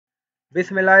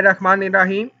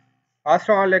Bismillahirrahmanirrahim.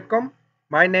 Assalamu alaikum.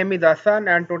 My name is Hassan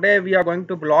and today we are going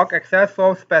to block access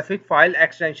of specific file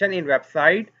extension in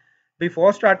website.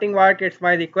 Before starting work, it's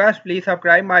my request, please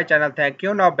subscribe my channel. Thank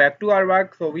you. Now back to our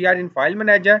work. So we are in file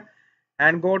manager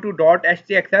and go to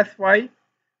 .htaccess file.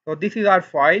 So this is our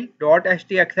file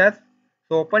 .htaccess.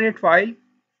 So open it file,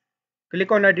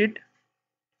 click on edit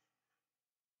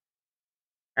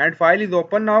and file is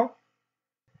open now.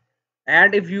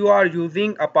 And if you are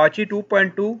using Apache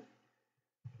 2.2,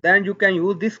 then you can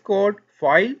use this code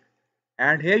file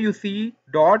and here you see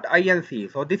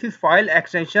 .inc. So this is file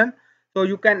extension. So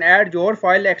you can add your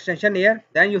file extension here.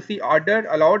 Then you see order,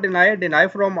 allow, deny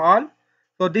from all.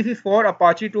 So this is for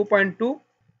Apache 2.2.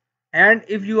 And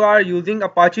if you are using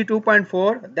Apache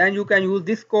 2.4, then you can use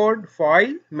this code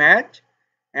file match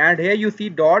and here you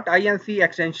see .inc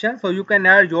extension. So you can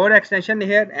add your extension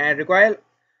here and require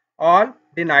all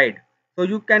denied. So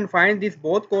you can find this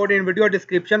both code in video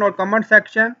description or comment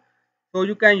section. So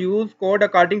you can use code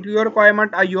according to your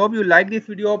requirement. I hope you like this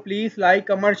video. Please like,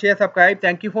 comment, share, subscribe.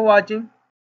 Thank you for watching.